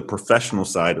with the professional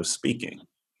side of speaking.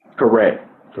 Correct.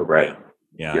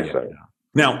 Yeah.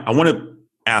 Now, I want to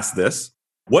ask this.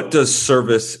 What does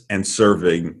service and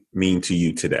serving mean to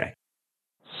you today?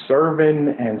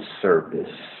 Serving and service.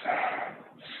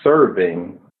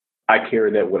 Serving, I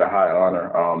carry that with a high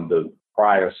honor. The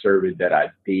prior service that I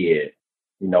did,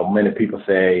 many people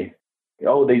say,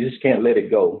 oh, they just can't let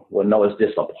it go. Well, no, it's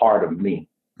just a part of me.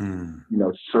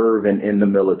 Serving in the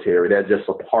military, that's just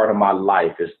a part of my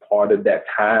life. It's part of that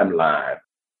timeline.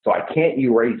 So I can't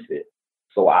erase it.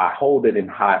 So I hold it in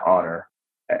high honor.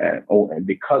 And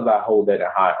because I hold that in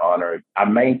high honor, I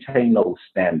maintain those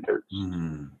standards,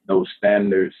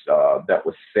 that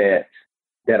was set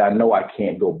that I know I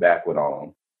can't go backward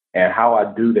on. And how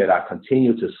I do that, I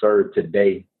continue to serve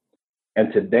today.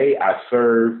 And today I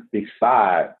serve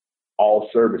beside all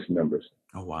service members.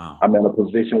 Oh, wow. I'm in a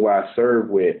position where I serve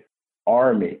with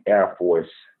Army, Air Force,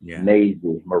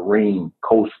 Navy, Marine,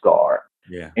 Coast Guard.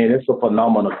 Yeah. And it's a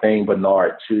phenomenal thing,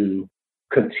 Bernard, to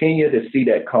continue to see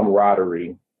that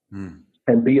camaraderie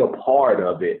and be a part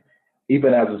of it,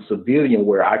 even as a civilian,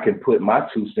 where I can put my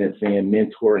 2 cents in,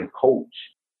 mentor and coach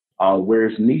where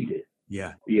it's needed.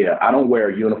 Yeah. I don't wear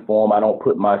a uniform. I don't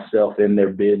put myself in their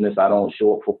business. I don't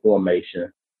show up for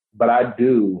formation, but I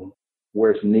do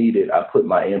where it's needed. I put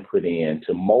my input in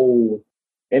to mold.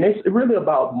 And it's really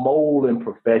about molding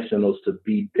professionals to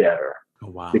be better.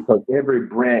 Oh, wow. Because every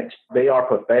branch, they are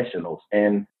professionals.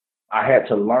 And I had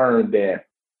to learn that,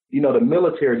 the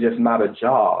military is just not a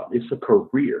job. It's a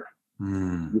career.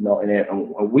 And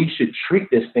we should treat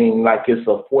this thing like it's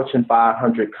a Fortune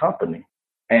 500 company.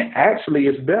 And actually,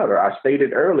 it's better. I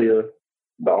stated earlier,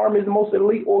 the Army is the most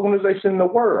elite organization in the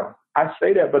world. I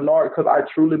say that, Bernard, because I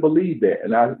truly believe that.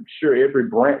 And I'm sure every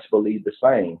branch believes the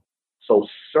same. So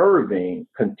serving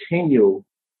continue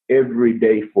every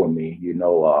day for me.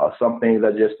 Some things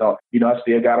I just don't, I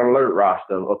still got an alert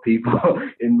roster of people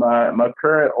in my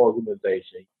current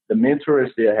organization. The mentoring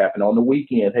still happen on the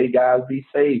weekends. Hey guys, be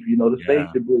safe. The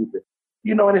safety briefing.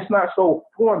 And it's not so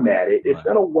formatted. It's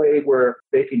in a way where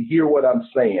they can hear what I'm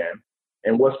saying.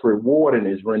 And what's rewarding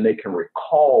is when they can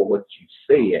recall what you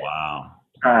said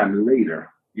time later.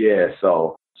 Yeah.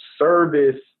 So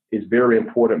service is very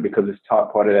important because it's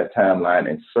top part of that timeline,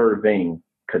 and serving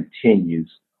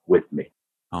continues with me.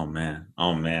 Oh man.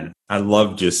 I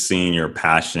love just seeing your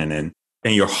passion and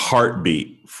your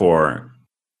heartbeat for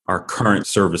our current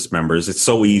service members. It's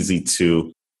so easy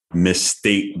to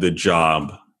mistake the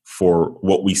job for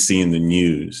what we see in the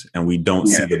news, and we don't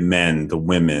see the men, the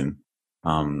women,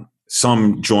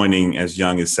 some joining as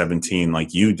young as 17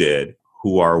 like you did,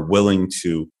 who are willing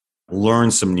to learn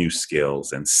some new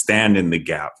skills and stand in the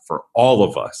gap for all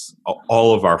of us,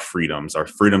 all of our freedoms, our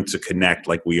freedom to connect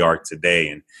like we are today,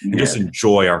 and just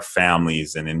enjoy our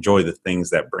families and enjoy the things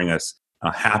that bring us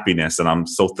happiness. And I'm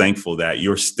so thankful that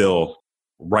you're still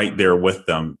right there with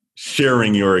them,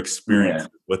 sharing your experience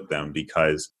with them,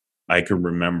 because I can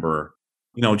remember,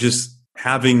 just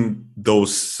having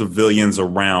those civilians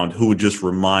around who would just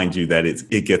remind you that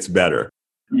it gets better.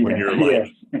 When you're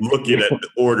looking at the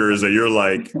orders and you're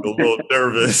like a little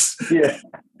nervous.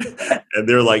 And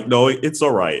they're like, no, it's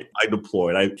all right. I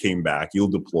deployed. I came back. You'll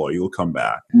deploy. You'll come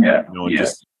back. And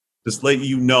just let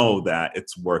you know that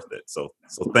it's worth it. So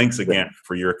thanks again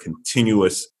for your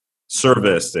continuous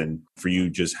service and for you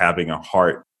just having a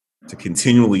heart to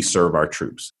continually serve our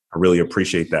troops. I really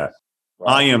appreciate that.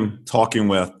 I am talking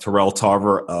with Terrell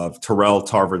Tarver of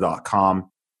TerrellTarver.com.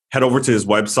 Head over to his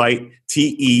website,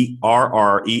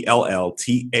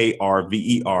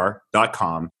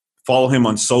 TerrellTarver.com. Follow him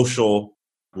on social,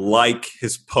 like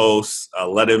his posts,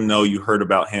 let him know you heard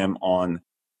about him on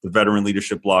the Veteran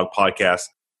Leadership Blog podcast.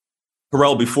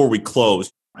 Terrell, before we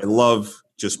close, I love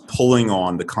just pulling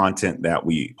on the content that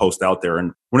we post out there.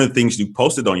 And one of the things you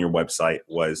posted on your website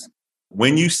was,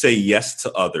 when you say yes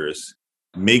to others,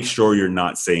 make sure you're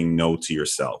not saying no to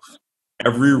yourself.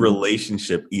 Every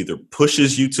relationship either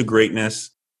pushes you to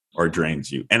greatness or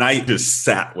drains you. And I just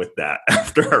sat with that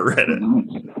after I read it.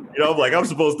 I'm like, I'm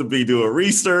supposed to be doing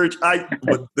research.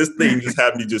 But this thing just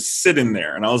had me just sitting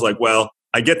there. And I was like, well,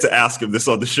 I get to ask him this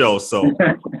on the show. So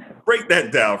break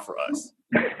that down for us.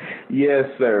 Yes,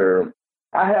 sir.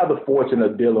 I have the fortune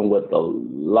of dealing with a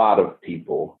lot of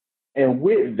people. And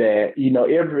with that, no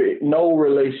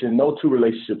two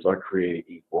relationships are created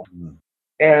equal.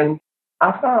 And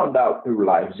I found out through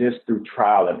life, just through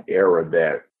trial and error,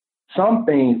 that some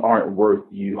things aren't worth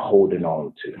you holding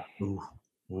on to.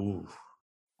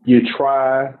 You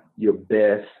try your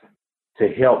best to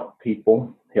help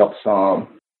people, help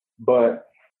some, but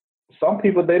some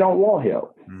people, they don't want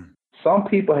help. Some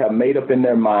people have made up in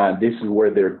their mind, this is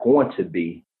where they're going to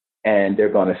be, and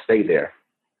they're going to stay there.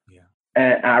 Yeah.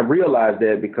 And I realized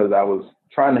that because I was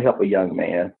trying to help a young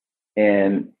man,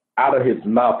 and out of his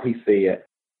mouth, he said,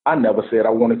 I never said I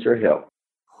wanted your help.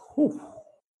 Whew.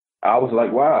 I was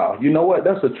like, wow, you know what?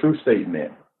 That's a true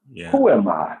statement. Yeah. Who am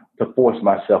I to force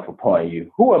myself upon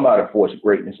you? Who am I to force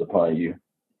greatness upon you?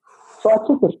 So I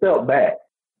took a step back.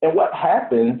 And what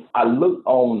happened, I looked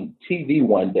on TV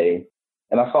one day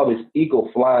and I saw this eagle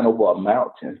flying over a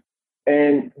mountain.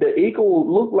 And the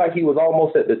eagle looked like he was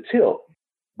almost at the tip.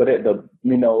 But at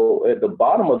the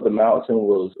bottom of the mountain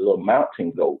was a little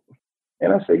mountain goat.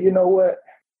 And I said, you know what?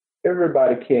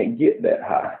 Everybody can't get that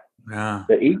high. Yeah.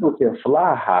 The eagle can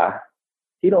fly high.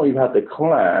 He don't even have to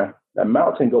climb. The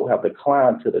mountain goat have to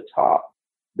climb to the top.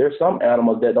 There's some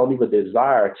animals that don't even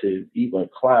desire to even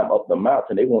climb up the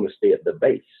mountain. They want to stay at the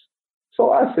base.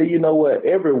 So I say, you know what?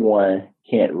 Everyone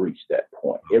can't reach that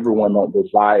point. Everyone don't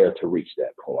desire to reach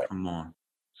that point. Come on.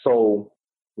 So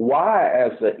why,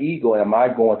 as an eagle, am I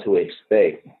going to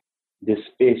expect this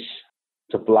fish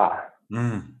to fly?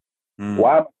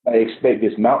 Why do I expect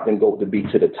this mountain goat to be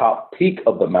to the top peak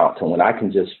of the mountain when I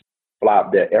can just fly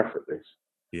up there effortless?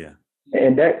 Yeah.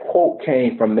 And that quote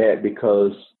came from that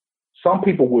because some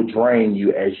people will drain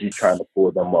you as you're trying to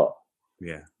pull them up.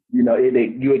 Yeah. You know,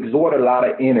 you exert a lot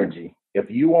of energy.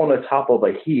 If you're on the top of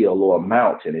a hill or a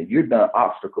mountain and you're done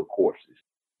obstacle courses,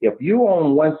 if you're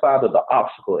on one side of the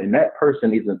obstacle and that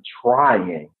person isn't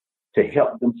trying to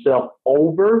help themselves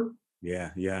over,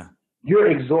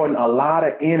 you're exerting a lot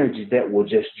of energy that will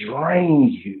just drain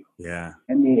you. Yeah.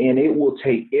 I mean, and it will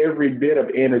take every bit of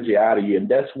energy out of you. And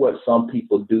that's what some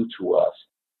people do to us.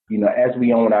 You know, as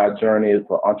we on our journey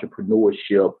for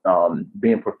entrepreneurship,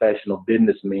 being professional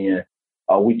businessmen,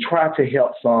 we try to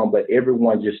help some, but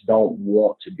everyone just don't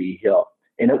want to be helped.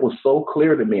 And it was so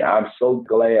clear to me. I'm so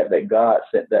glad that God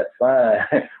sent that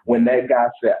sign when that guy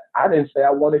said, I didn't say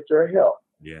I wanted your help.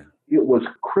 Yeah. It was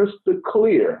crystal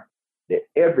clear that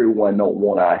everyone don't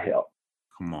want our help.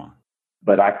 Come on.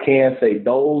 But I can say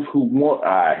those who want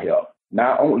our help,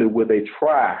 not only will they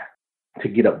try to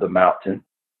get up the mountain,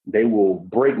 they will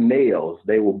break nails,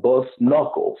 they will bust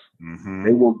knuckles,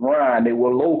 they will grind, they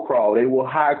will low crawl, they will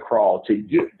high crawl to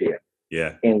get there.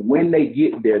 Yeah. And when they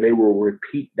get there, they will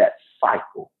repeat that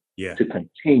cycle to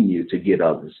continue to get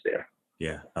others there.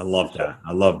 Yeah. I love that.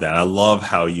 I love that. I love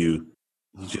how you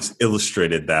just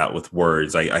illustrated that with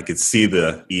words. I could see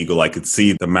the eagle, I could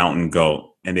see the mountain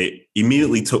goat, and it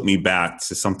immediately took me back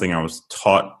to something I was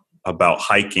taught about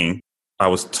hiking. I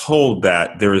was told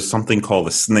that there is something called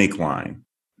a snake line.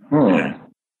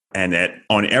 And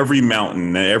on every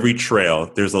mountain, and every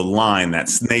trail, there's a line that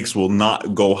snakes will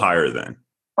not go higher than.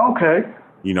 Okay.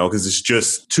 You know, because it's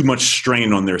just too much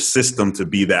strain on their system to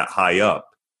be that high up.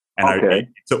 And it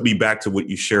took me back to what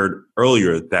you shared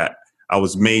earlier, that I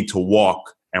was made to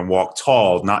walk and walk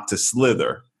tall, not to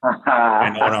slither.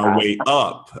 And on our way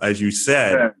up, as you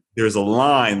said, there's a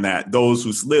line that those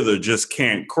who slither just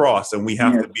can't cross. And we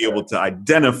have to be able to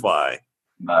identify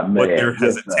what their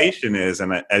hesitation is.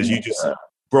 And as you just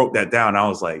broke that down, I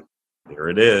was like, there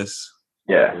it is.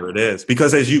 Yeah. There it is.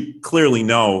 Because as you clearly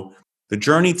know, the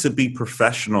journey to be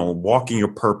professional, walking your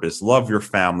purpose, love your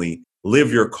family,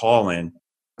 live your calling.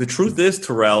 The truth is,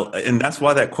 Terrell, and that's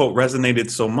why that quote resonated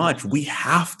so much, we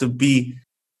have to be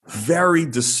very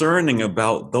discerning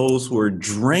about those who are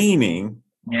draining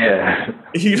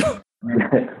the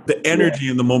energy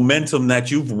and the momentum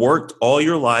that you've worked all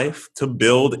your life to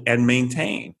build and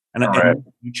maintain. And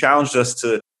you challenged us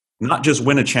to not just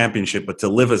win a championship, but to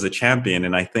live as a champion.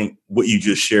 And I think what you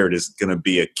just shared is going to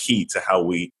be a key to how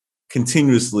we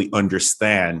continuously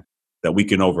understand that we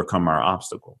can overcome our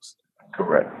obstacles.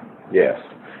 Correct. Yes.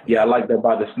 Yeah, I like that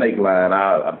about the snake line.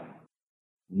 I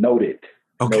noted.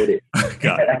 Okay.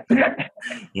 Got it.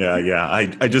 Yeah.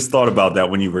 I just thought about that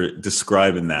when you were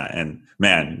describing that. And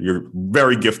man, you're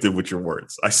very gifted with your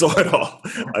words. I saw it all.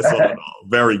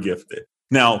 Very gifted.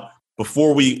 Now,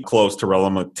 before we close, Terrell,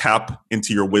 I'm going to tap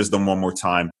into your wisdom one more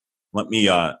time. Let me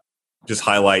just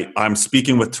highlight, I'm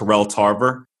speaking with Terrell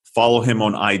Tarver. Follow him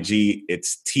on IG.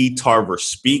 It's T Tarver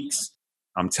Speaks.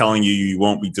 I'm telling you, you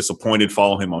won't be disappointed.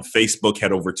 Follow him on Facebook.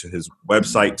 Head over to his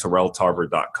website,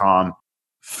 TerrellTarver.com.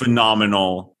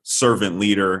 Phenomenal servant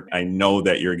leader. I know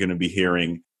that you're going to be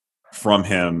hearing from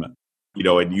him, you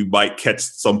know, and you might catch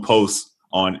some posts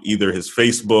on either his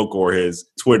Facebook or his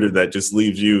Twitter that just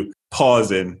leaves you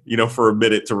pausing, you know, for a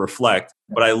minute to reflect.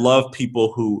 But I love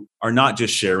people who are not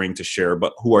just sharing to share,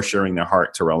 but who are sharing their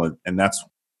heart, Terrell. And that's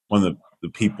one of the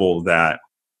people that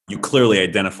you clearly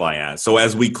identify as. So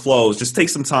as we close, just take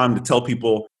some time to tell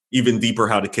people even deeper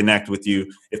how to connect with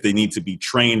you. If they need to be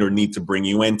trained or need to bring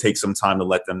you in, take some time to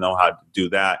let them know how to do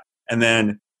that. And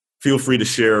then feel free to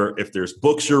share if there's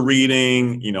books you're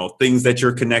reading, things that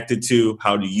you're connected to.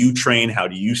 How do you train? How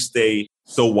do you stay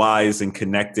so wise and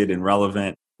connected and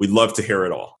relevant? We'd love to hear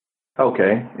it all.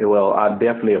 Okay. Well, I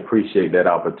definitely appreciate that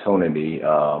opportunity,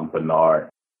 Bernard.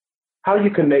 How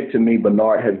you connect to me,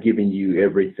 Bernard, has given you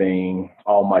everything,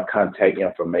 all my contact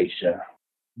information.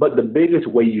 But the biggest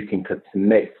way you can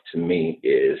connect to me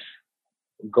is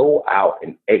go out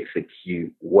and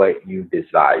execute what you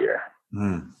desire.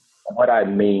 What I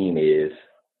mean is,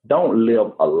 don't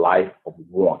live a life of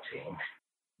wanting.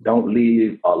 Don't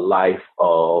live a life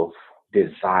of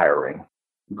desiring.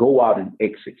 Go out and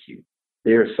execute.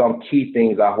 There are some key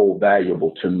things I hold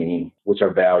valuable to me, which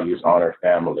are values, honor,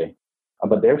 family.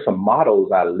 But there's some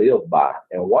mottos I live by,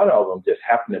 and one of them just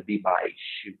happened to be my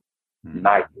shoe.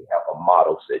 Nike have a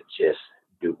motto that just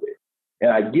do it. And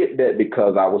I get that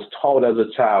because I was taught as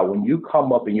a child, when you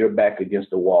come up and you're back against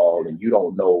the wall and you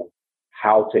don't know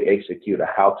how to execute or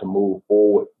how to move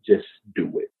forward, just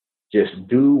do it. Just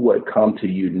do what comes to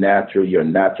you natural, your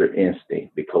natural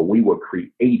instinct, because we were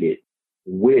created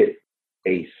with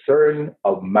a certain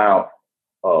amount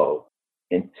of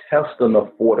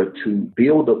intestinal fortitude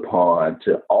build upon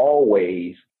to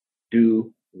always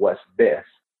do what's best.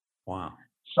 Wow.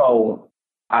 So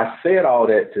I said all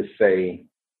that to say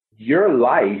your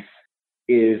life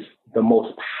is the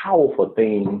most powerful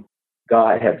thing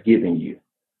God has given you.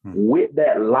 With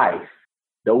that life,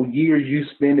 those years you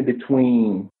spend in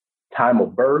between time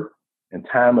of birth and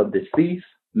time of decease,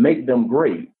 make them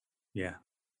great. Yeah.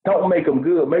 Don't make them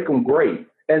good, make them great.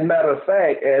 As a matter of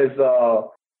fact, as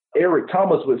Eric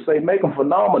Thomas would say, make them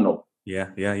phenomenal. Yeah.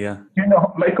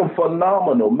 Make them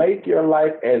phenomenal. Make your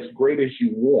life as great as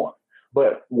you want.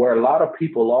 But where a lot of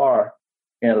people are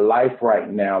in life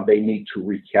right now, they need to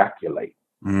recalculate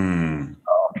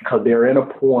because they're in a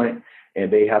point and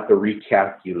they have to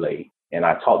recalculate. And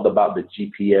I talked about the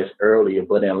GPS earlier,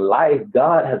 but in life,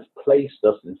 God has placed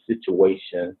us in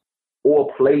situations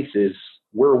or places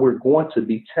where we're going to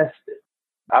be tested.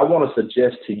 I want to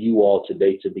suggest to you all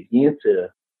today to begin to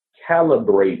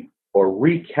calibrate or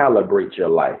recalibrate your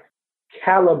life.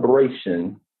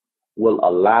 Calibration will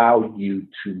allow you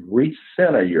to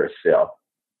recenter yourself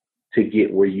to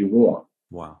get where you want.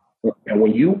 Wow. And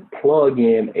when you plug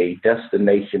in a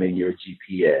destination in your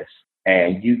GPS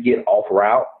and you get off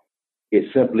route, it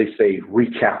simply says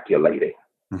recalculating.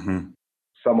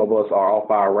 Some of us are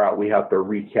off our route. We have to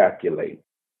recalculate.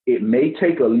 It may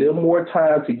take a little more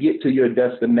time to get to your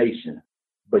destination,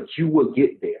 but you will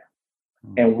get there.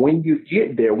 And when you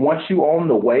get there, once you're on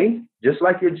the way, just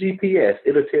like your GPS,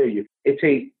 it'll tell you, it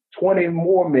takes 20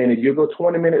 more minutes. You'll go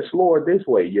 20 minutes slower this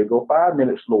way. You'll go 5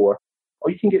 minutes slower, or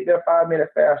you can get there 5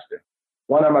 minutes faster.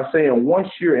 What am I saying? Once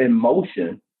you're in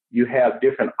motion, you have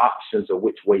different options of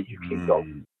which way you can go.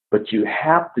 But you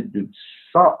have to do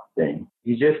something.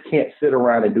 You just can't sit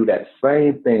around and do that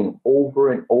same thing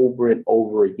over and over and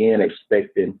over again,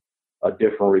 expecting a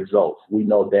different results. We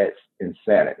know that's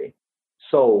insanity.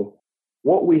 So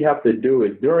what we have to do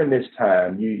is during this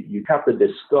time, you have to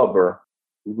discover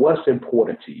what's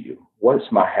important to you. What's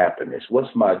my happiness?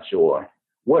 What's my joy?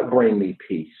 What brings me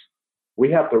peace? We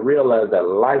have to realize that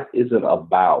life isn't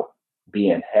about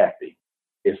being happy.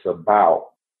 It's about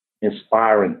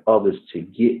inspiring others to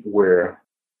get where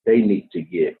they need to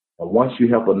get. And once you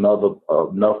help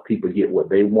enough people get what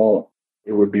they want,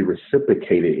 it will be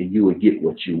reciprocated and you will get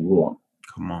what you want.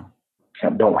 Come on.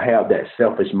 Don't have that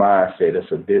selfish mindset.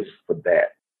 It's a this for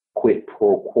that. Quid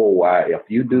pro quo. If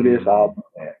you do this, I'll do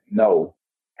that. No.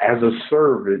 As a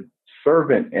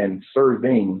servant and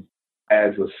serving,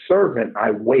 as a servant,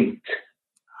 I wait.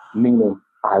 Meaning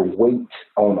I wait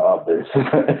on others.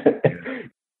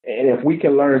 And if we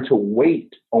can learn to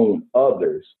wait on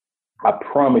others, I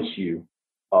promise you,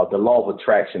 the law of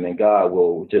attraction and God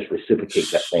will just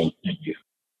reciprocate that thing to you.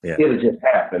 Yeah. It'll just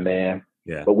happen, man.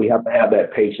 Yeah. But we have to have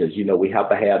that patience. We have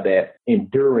to have that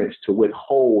endurance to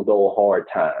withhold all hard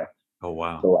times. Oh,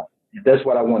 wow. So that's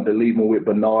what I wanted to leave me with,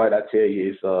 Bernard. I tell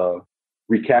you, it's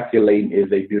recalculating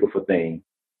is a beautiful thing.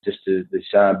 Just to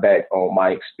shine back on my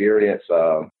experience,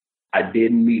 I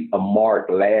didn't meet a mark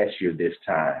last year this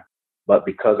time. But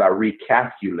because I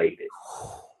recalculated,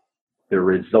 the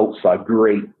results are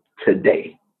great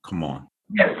today. Come on.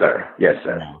 Yes, sir. Yes,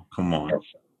 sir. Come on.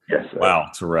 Yes, sir. Wow,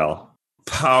 Terrell.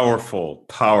 Powerful,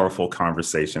 powerful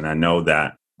conversation. I know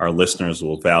that our listeners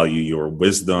will value your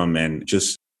wisdom and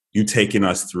just you taking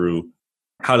us through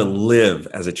how to live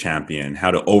as a champion,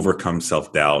 how to overcome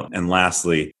self-doubt. And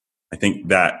lastly, I think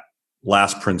that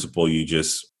last principle you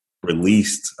just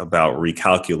released about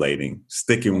recalculating,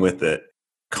 sticking with it,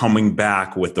 coming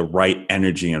back with the right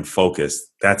energy and focus,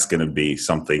 that's going to be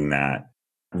something that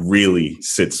really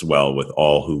sits well with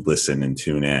all who listen and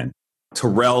tune in.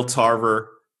 Terrell Tarver,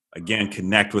 again,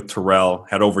 connect with Terrell.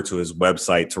 Head over to his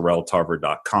website,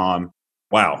 terrelltarver.com.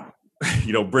 Wow.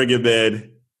 Bring him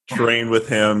in, train with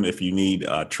him if you need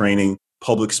training,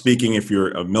 public speaking, if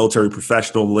you're a military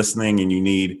professional listening and you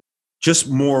need just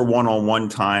more one-on-one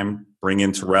time, bring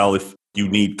in Terrell. If you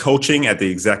need coaching at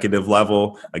the executive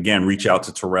level, again, reach out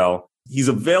to Terrell. He's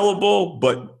available,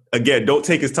 but again, don't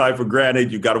take his time for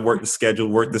granted. You got to work the schedule,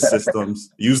 work the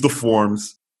systems, use the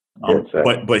forms.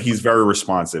 But he's very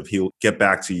responsive. He'll get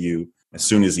back to you as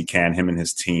soon as he can, him and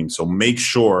his team. So make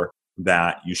sure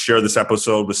that you share this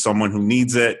episode with someone who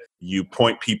needs it. You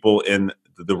point people in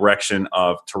the direction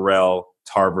of Terrell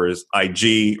Tarver's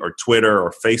IG or Twitter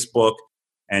or Facebook,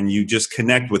 and you just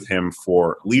connect with him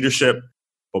for leadership,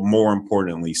 but more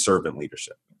importantly, servant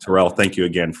leadership. Terrell, thank you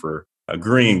again for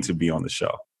agreeing to be on the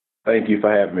show. Thank you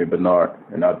for having me, Bernard,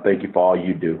 and I thank you for all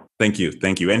you do. Thank you.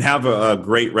 And have a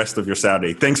great rest of your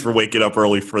Saturday. Thanks for waking up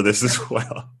early for this as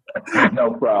well.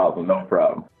 No problem.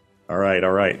 All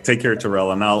right. Take care,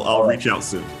 Terrell, and I'll reach out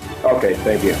soon. Okay,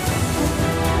 thank you.